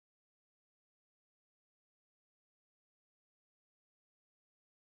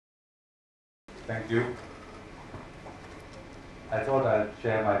Thank you. I thought I'd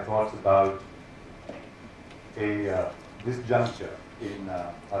share my thoughts about this juncture in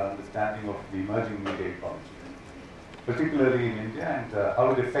our understanding of the emerging media ecology, particularly in India, and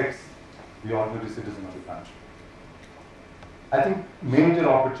how it affects the ordinary citizen of the country. I think major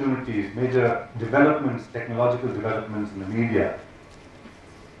opportunities, major developments, technological developments in the media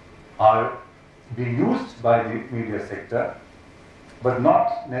are being used by the media sector, but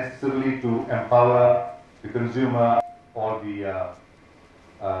not necessarily to empower the consumer or the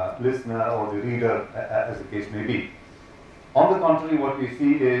listener or the reader, as the case may be. On the contrary, what we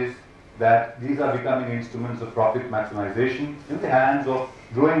see is that these are becoming instruments of profit maximization in the hands of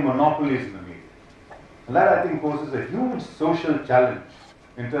growing monopolies in the media. And that, I think, poses a huge social challenge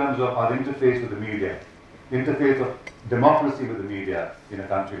in terms of our interface with the media, interface of democracy with the media in a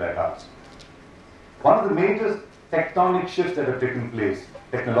country like ours. One of the major tectonic shifts that have taken place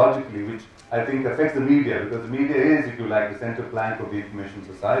technologically, which I think affects the media, because the media is, if you like, the center plank of the information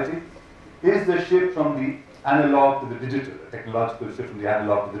society, is the shift from the analog to the digital, a technological shift from the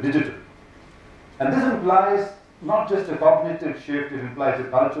analog to the digital. And this implies not just a cognitive shift, it implies a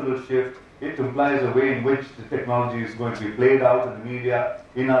cultural shift, it implies a way in which the technology is going to be played out in the media,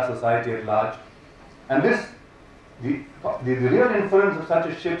 in our society at large. And this, the real inference of such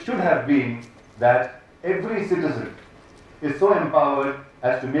a shift should have been that every citizen is so empowered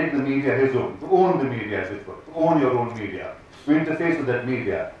as to make the media his own, to own the media, as it were, to own your own media, to interface with that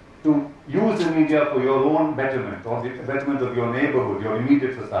media, to use the media for your own betterment, or the betterment of your neighborhood, your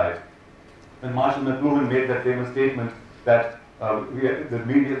immediate society. When Marshall McLuhan made that famous statement that we are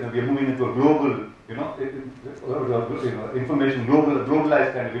moving into a global, information,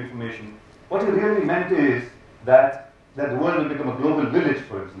 globalized kind of information, what he really meant is that the world will become a global village,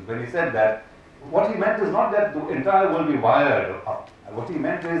 for instance. When he said that, what he meant is not that the entire world be wired up. What he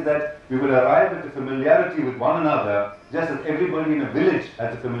meant is that we will arrive at a familiarity with one another, just as everybody in a village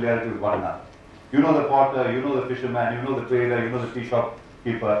has a familiarity with one another. You know the potter, you know the fisherman, you know the trader, you know the tea shop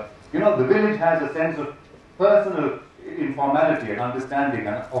keeper. The village has a sense of personal informality and understanding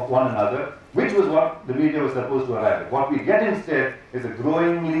of one another, which was what the media was supposed to arrive at. What we get instead is a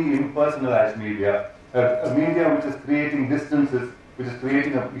growingly impersonalized media, a media which is creating distances, which is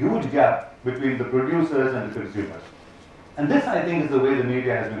creating a huge gap between the producers and the consumers. And this, I think, is the way the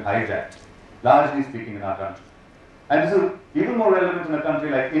media has been hijacked, largely speaking, in our country. And this is even more relevant in a country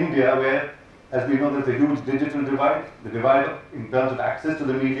like India, where, as we know, there's a huge digital divide. The divide in terms of access to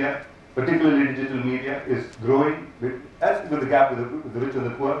the media, particularly digital media, is growing, as with the gap with the rich and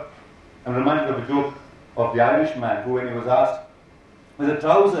the poor. I'm reminded of a joke of the Irishman who, when he was asked whether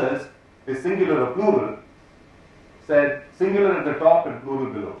trousers is singular or plural, said singular at the top and plural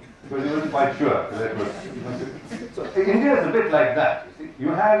below, because he wasn't quite sure. So India is a bit like that. You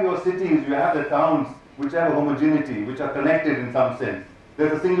have your cities, you have the towns, which have a homogeneity, which are connected in some sense.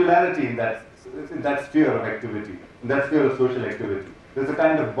 There's a singularity in that sphere of activity, in that sphere of social activity. There's a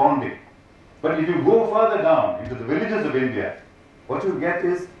kind of bonding. But if you go further down into the villages of India, what you get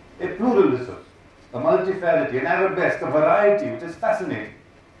is a pluralism, a multifarity, an arabesque, a variety, which is fascinating.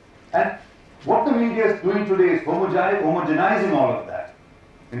 And what the media is doing today is homogenizing all of that,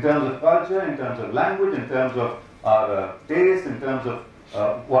 in terms of culture, in terms of language, in terms of our taste, in terms of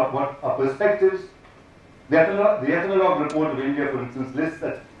what our perspectives. The Ethnologue report of India, for instance, lists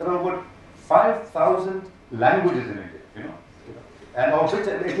that there are about 5,000 languages in India, and of which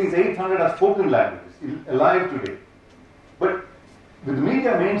at least 800 are spoken languages, alive today. But with the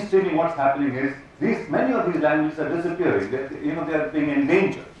media mainstreaming, what's happening is many of these languages are disappearing. They are being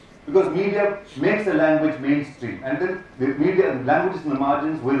endangered because media makes the language mainstream, and then the languages in the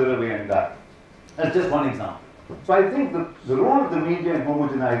margins wither away and die. That's just one example. So I think the role of the media in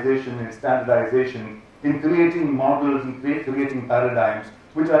homogenization and standardization, in creating models and creating paradigms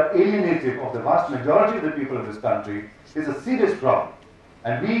which are alienative of the vast majority of the people of this country, is a serious problem.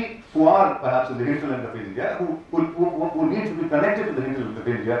 And we, who are perhaps in the hinterland of India, who need to be connected to the hinterland of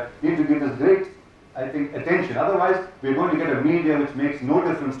India, need to give this great, I think, attention. Otherwise, we're going to get a media which makes no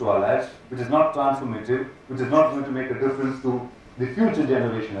difference to our lives, which is not transformative, which is not going to make a difference to the future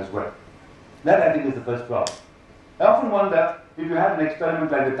generation as well. That, I think, is the first problem. I often wonder if you had an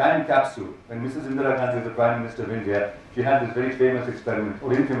experiment like the time capsule. When Mrs. Indira Gandhi was the Prime Minister of India, she had this very famous experiment,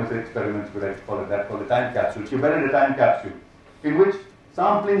 or infamous experiment, would I call it that, called the time capsule. She buried a time capsule in which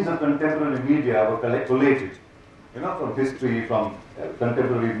samplings of contemporary media were collated, from history, from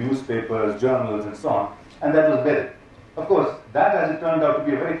contemporary newspapers, journals, and so on, and that was buried. Of course, that, as it turned out, to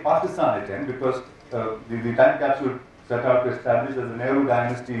be a very partisan attempt, because the time capsule set out to establish that the Nehru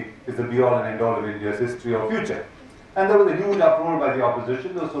dynasty is the be-all and end-all of India's history or future. And there was a huge uproar by the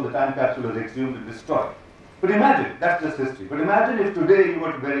opposition, so the time capsule was exhumed and destroyed. But imagine, that's just history, but imagine if today you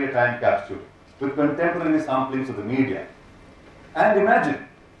were to bury a time capsule with contemporary samplings of the media. And imagine,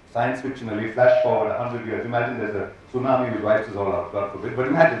 science fictionally, flash forward 100 years, imagine there's a tsunami which wipes us all out, God forbid, but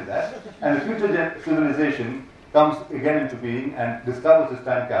imagine that. And a future civilization comes again into being and discovers this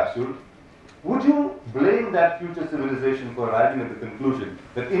time capsule. Would you blame that future civilization for arriving at the conclusion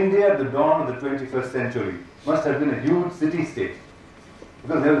that India at the dawn of the 21st century must have been a huge city-state?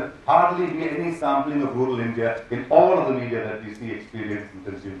 Because there will hardly be any sampling of rural India in all of the media that we see, experience, and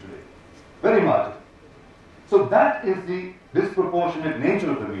consume today. Very marginal. So that is the disproportionate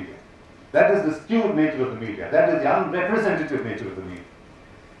nature of the media. That is the skewed nature of the media. That is the unrepresentative nature of the media.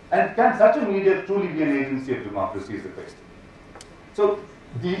 And can such a media truly be an agency of democracy is the question. So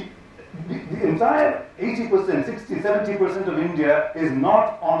the entire 80%, 60, 70% of India is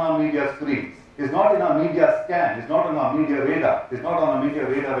not on our media screens, is not in our media scan, is not on our media radar, is not on our media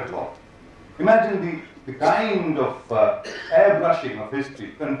radar at all. Imagine the kind of airbrushing of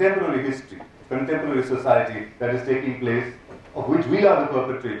history, contemporary society that is taking place, of which we are the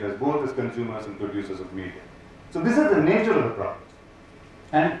perpetrators, both as consumers and producers of media. So this is the nature of the problem.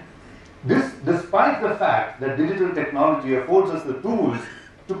 And this, despite the fact that digital technology affords us the tools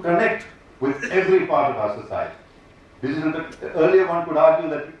to connect with every part of our society. Earlier one could argue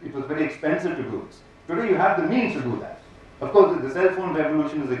that it was very expensive to do this. Today you have the means to do that. Of course, the cell phone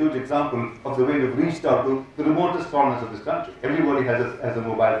revolution is a huge example of the way we've reached out to the remotest corners of this country. Everybody has a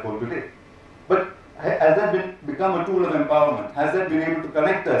mobile phone today. But has that become a tool of empowerment? Has that been able to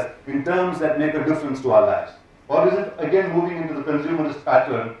connect us in terms that make a difference to our lives? Or is it again moving into the consumerist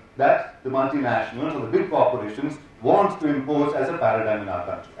pattern that the multinationals or the big corporations want to impose as a paradigm in our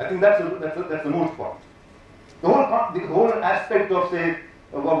country? I think that's the moot point. The whole aspect of, say,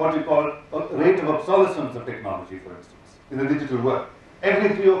 what we call a rate of obsolescence of technology, for instance, in the digital world.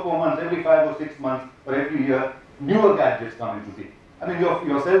 Every 3 or 4 months, every 5 or 6 months, or every year, newer gadgets come into being. I mean,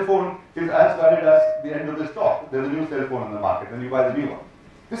 your cell phone is as valid as the end of this talk. There's a new cell phone on the market, and you buy the new one.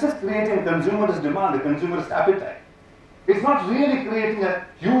 This is creating consumerist demand, a consumerist appetite. It's not really creating a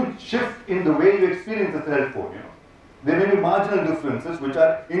huge shift in the way you experience a cell phone. There may be marginal differences which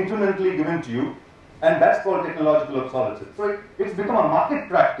are incrementally given to you, and that's called technological obsolescence. So it's become a market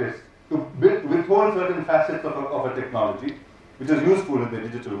practice to withhold certain facets of a technology, which is useful in the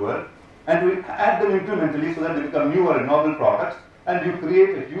digital world, and to add them incrementally so that they become newer and novel products, and you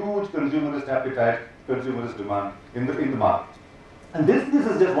create a huge consumerist appetite, consumerist demand in the market. And this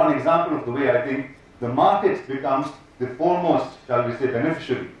is just one example of the way I think the market becomes the foremost, shall we say,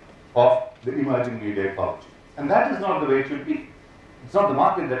 beneficiary of the emerging media ecology. And that is not the way it should be. It's not the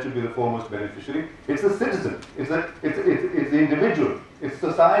market that should be the foremost beneficiary. It's the citizen. It's the individual. It's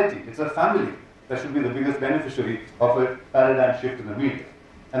society. It's a family that should be the biggest beneficiary of a paradigm shift in the media.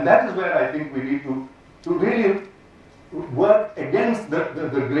 And that is where I think we need to really work against the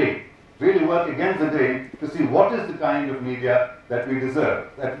grain. Really work against the grain to see what is the kind of media that we deserve,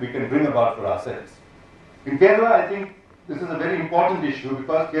 that we can bring about for ourselves. In Kerala, I think this is a very important issue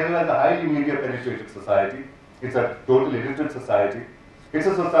because Kerala is a highly media-penetrated society. It's a totally illiterate society. It's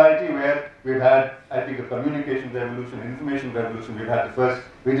a society where we've had, I think, a communication revolution, information revolution. We've had the first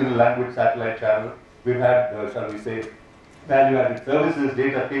regional language satellite channel. We've had, shall we say, value-added services,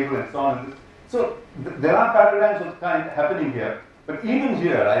 data cable, and so on. So there are paradigms of kind happening here. But even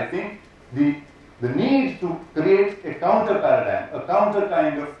here, I think the need to create a counter paradigm, a counter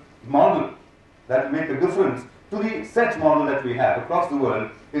kind of model that will make a difference to the set model that we have across the world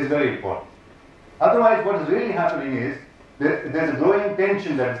is very important. Otherwise, what is really happening is there's a growing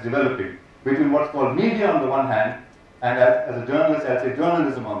tension that is developing between what's called media on the one hand, and as a journalist, I'll say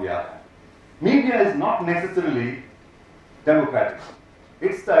journalism on the other hand. Media is not necessarily democratic.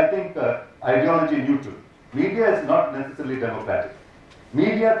 It's, I think, ideology neutral. Media is not necessarily democratic.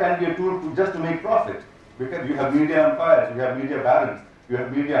 Media can be a tool just to make profit. Because you have media empires, you have media barons, you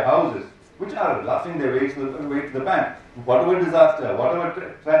have media houses, which are laughing their way to the bank. Whatever disaster,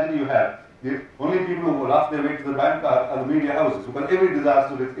 whatever tragedy you have, the only people who laugh their way to the bank are the media houses, because every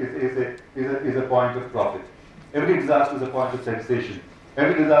disaster is a point of profit. Every disaster is a point of sensation.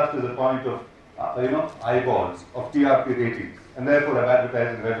 Every disaster is a point of eyeballs, of TRP ratings, and therefore of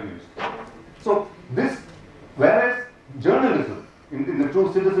advertising revenues. So this, whereas journalism, in the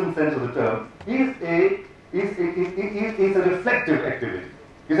true citizen sense of the term, is a reflective activity.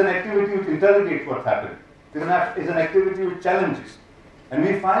 It's an activity which interrogates what's happening. It's an activity which challenges. And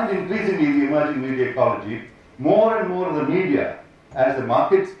we find increasingly the emerging media ecology, more and more of the media as a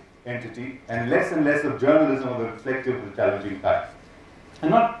market entity, and less of journalism of the reflective, the challenging kind.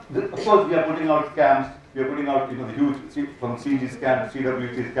 And of course, we are putting out scams we are putting out, the huge, from CG scam,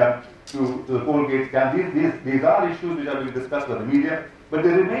 CWT scam to the Colgate scam. These are issues which are being discussed by the media, but they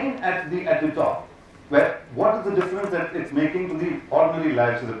remain at the top. Where what is the difference that it's making to the ordinary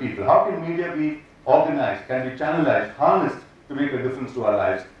lives of the people? How can media be organized, can be channelized, harnessed to make a difference to our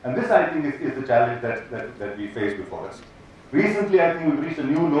lives? And this, I think, is the challenge that we face before us. Recently, I think we've reached a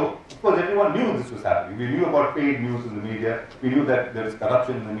new low. Of course, everyone knew this was happening. We knew about paid news in the media. We knew that there is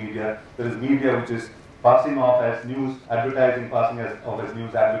corruption in the media. There is media which is passing off as news, advertising passing off as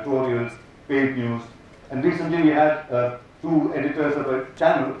news, advertorials, paid news. And recently we had two editors of a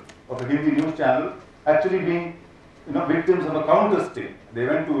channel, of a Hindi news channel, actually being victims of a counter sting. They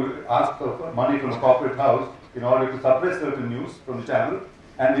went to ask for money from a corporate house in order to suppress certain news from the channel.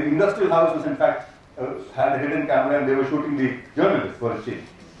 And the industrial house was in fact had a hidden camera and they were shooting the journalists for a change.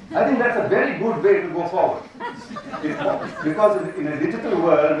 I think that's a very good way to go forward. Because in a digital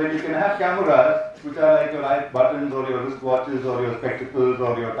world, when you can have cameras which are like your eye buttons or your wristwatches or your spectacles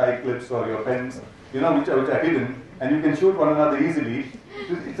or your tie clips or your pens, which are hidden, and you can shoot one another easily,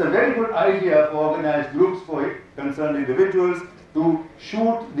 it's a very good idea for organized groups, for concerned individuals, to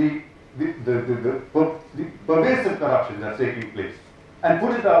shoot the pervasive corruption that's taking place and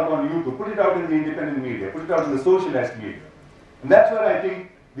put it out on YouTube, put it out in the independent media, put it out in the socialized media. And that's where I think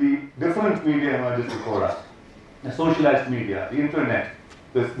the different media emerges before us. The socialized media, the internet,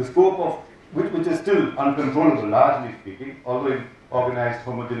 the scope of which is still uncontrollable, largely speaking, although in organized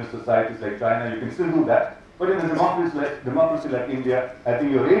homogeneous societies like China, you can still do that. But in a democracy like India, I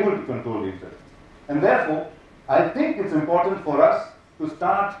think you're able to control the internet. And therefore, I think it's important for us to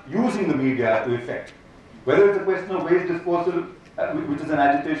start using the media to effect. Whether it's a question of waste disposal, which is an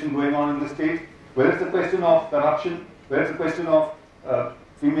agitation going on in the state, whether it's a question of corruption, whether it's a question of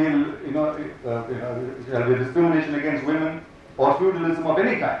female, discrimination against women, or feudalism of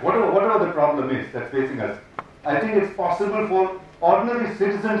any kind, whatever the problem is that's facing us, I think it's possible for ordinary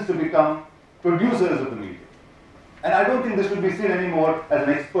citizens to become producers of the media. And I don't think this should be seen anymore as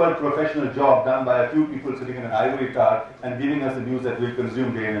an expert professional job done by a few people sitting in an ivory tower and giving us the news that we'll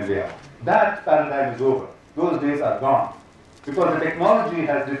consume day in and day out. That paradigm is over. Those days are gone. Because the technology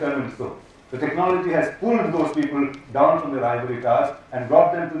has determined so. The technology has pulled those people down from their ivory towers and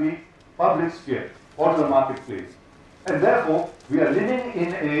brought them to the public sphere or to the marketplace. And therefore, we are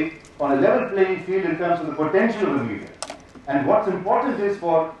living on a level playing field in terms of the potential of the media. And what's important is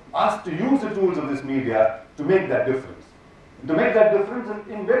for us to use the tools of this media to make that difference. To make that difference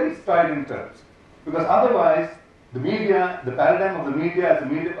in very strident terms. Because otherwise, the media, the paradigm of the media as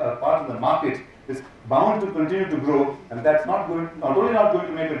a part of the market is bound to continue to grow, and that's not only not going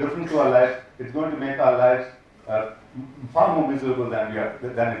to make a difference to our lives, it's going to make our lives far more miserable than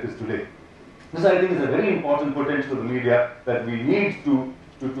it is today. This, I think, is a very important potential of the media that we need to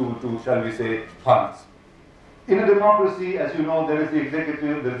shall we say, harness. In a democracy, as you know, there is the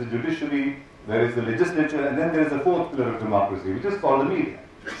executive, there is the judiciary, there is the legislature, and then there is the fourth pillar of democracy, which is called the media.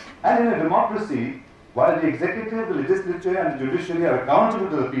 And in a democracy, while the executive, the legislature, and the judiciary are accountable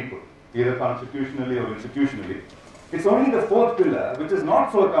to the people, either constitutionally or institutionally, it's only the fourth pillar which is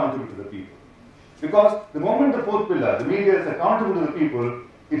not so accountable to the people. Because the moment the fourth pillar, the media, is accountable to the people,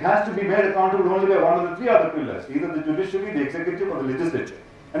 it has to be made accountable only by one of the three other pillars, either the judiciary, the executive, or the legislature.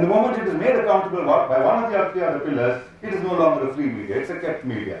 And the moment it is made accountable by one of the three other pillars, it is no longer a free media, it's a kept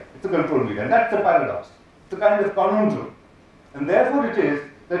media, it's a controlled media. And that's the paradox. It's a kind of conundrum. And therefore it is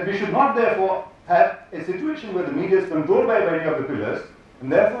that we should not therefore have a situation where the media is controlled by any of the pillars,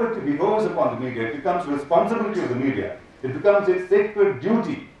 and therefore it behoves upon the media, it becomes responsibility of the media, it becomes its sacred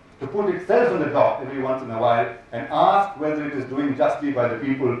duty to put itself in the dock every once in a while and ask whether it is doing justly by the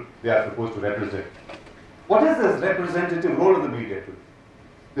people they are supposed to represent. What is this representative role of the media today?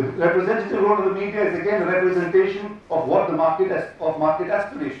 The representative role of the media is again a representation of what the market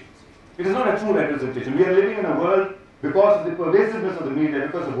aspirations. It is not a true representation. We are living in a world, because of the pervasiveness of the media,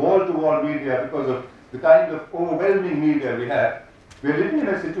 because of wall-to-wall media, because of the kind of overwhelming media we have, we are living in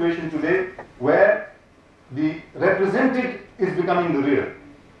a situation today where the represented is becoming the real.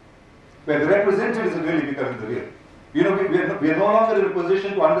 Where the represented is really becoming the real. We are no longer in a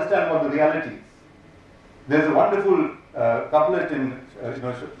position to understand what the reality is. There's a wonderful couplet in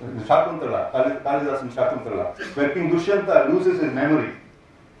Shakuntala, Kalidas in Shakuntala, where King Dushyanta loses his memory.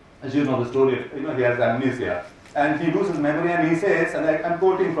 As you know the story, he has amnesia. And he loses memory and he says, and I'm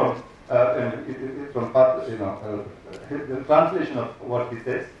quoting from the translation of what he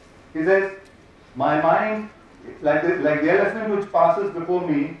says. He says, my mind, like the elephant which passes before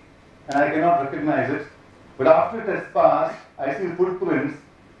me, and I cannot recognize it, but after it has passed, I see footprints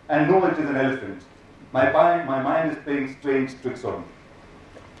and know it is an elephant. My mind is playing strange tricks on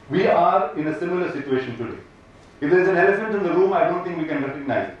me. We are in a similar situation today. If there is an elephant in the room, I don't think we can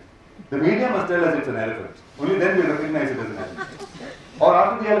recognize it. The media must tell us it's an elephant. Only then we recognize it as an elephant. Or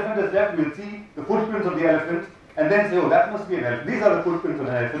after the elephant has left, we'll see the footprints of the elephant and then say, oh, that must be an elephant. These are the footprints of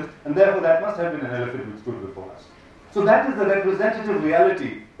an elephant, and therefore that must have been an elephant which stood before us. So that is the representative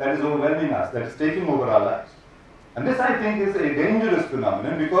reality that is overwhelming us, that is taking over our lives. And this, I think, is a dangerous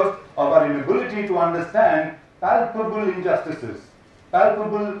phenomenon because of our inability to understand palpable injustices,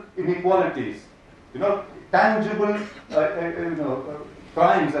 palpable inequalities, tangible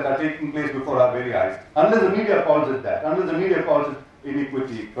crimes that are taking place before our very eyes. Unless the media calls it that, unless the media calls it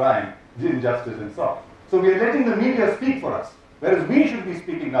iniquity, crime, injustice, and so on. So we are letting the media speak for us, whereas we should be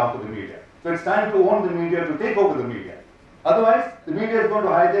speaking now to the media. So it's time to own the media, to take over the media. Otherwise, the media is going to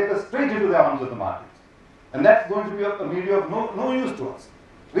hijack us straight into the arms of the market. And that's going to be a media of no use to us,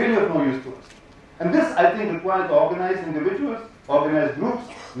 really of no use to us. And this, I think, requires organized individuals, organized groups,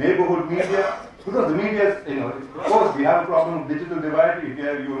 neighborhood media, because the media is, of course, we have a problem of digital divide.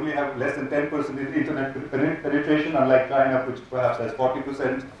 India, you only have less than 10% internet penetration, unlike China, which perhaps has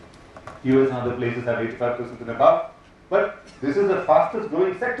 40%. US and other places have 85% and above. But this is the fastest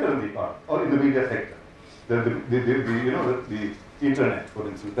growing sector in the economy, or in the media sector. The internet, for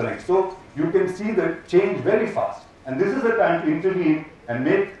instance, correct. So you can see the change very fast. And this is the time to intervene and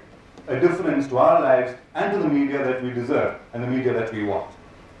make a difference to our lives and to the media that we deserve and the media that we want.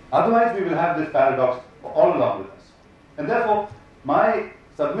 Otherwise, we will have this paradox all along with us. And therefore, my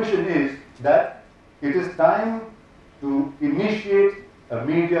submission is that it is time to initiate a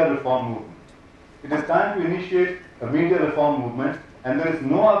media reform movement. It is time to initiate a media reform movement, and there is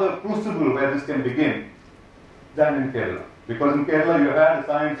no other crucible where this can begin than in Kerala. Because in Kerala, you had the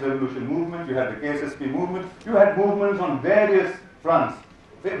science revolution movement, you had the KSSP movement, you had movements on various fronts,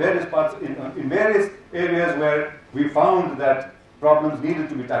 various parts, in various areas where we found that problems needed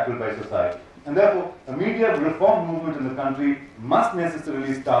to be tackled by society. And therefore, a media reform movement in the country must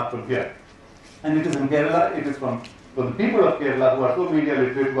necessarily start from here. And it is in Kerala, it is from the people of Kerala who are so media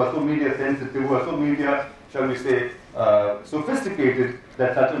literate, who are so media sensitive, who are so media, shall we say, sophisticated,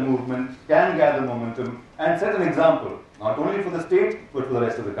 that such a movement can gather momentum and set an example, not only for the state, but for the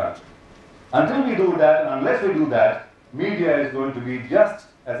rest of the country. Until we do that, and unless we do that, media is going to be just,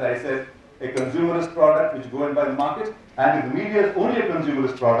 as I said, a consumerist product which go in by the market, and if the media is only a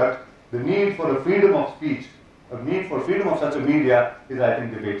consumerist product, the need for a freedom of speech, a need for freedom of such a media is, I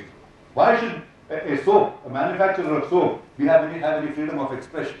think, debatable. Why should a manufacturer of soap, have any freedom of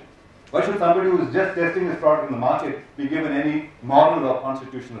expression? Why should somebody who is just testing his product in the market be given any moral or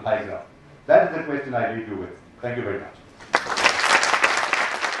constitutional high ground? That is the question I leave you with. Thank you very much.